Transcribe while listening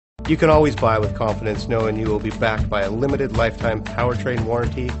You can always buy with confidence knowing you will be backed by a limited lifetime powertrain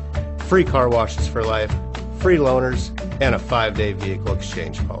warranty, free car washes for life, free loaners, and a 5-day vehicle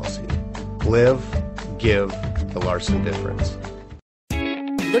exchange policy. Live, give the Larson difference.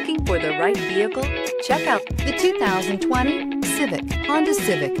 Looking for the right vehicle? Check out the 2020 Civic, Honda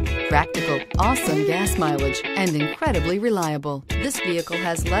Civic. Practical, awesome gas mileage, and incredibly reliable. This vehicle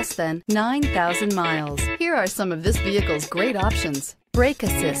has less than 9,000 miles. Here are some of this vehicle's great options: brake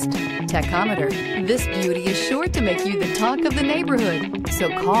assist, tachometer. This beauty is sure to make you the talk of the neighborhood. So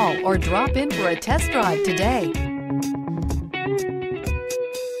call or drop in for a test drive today.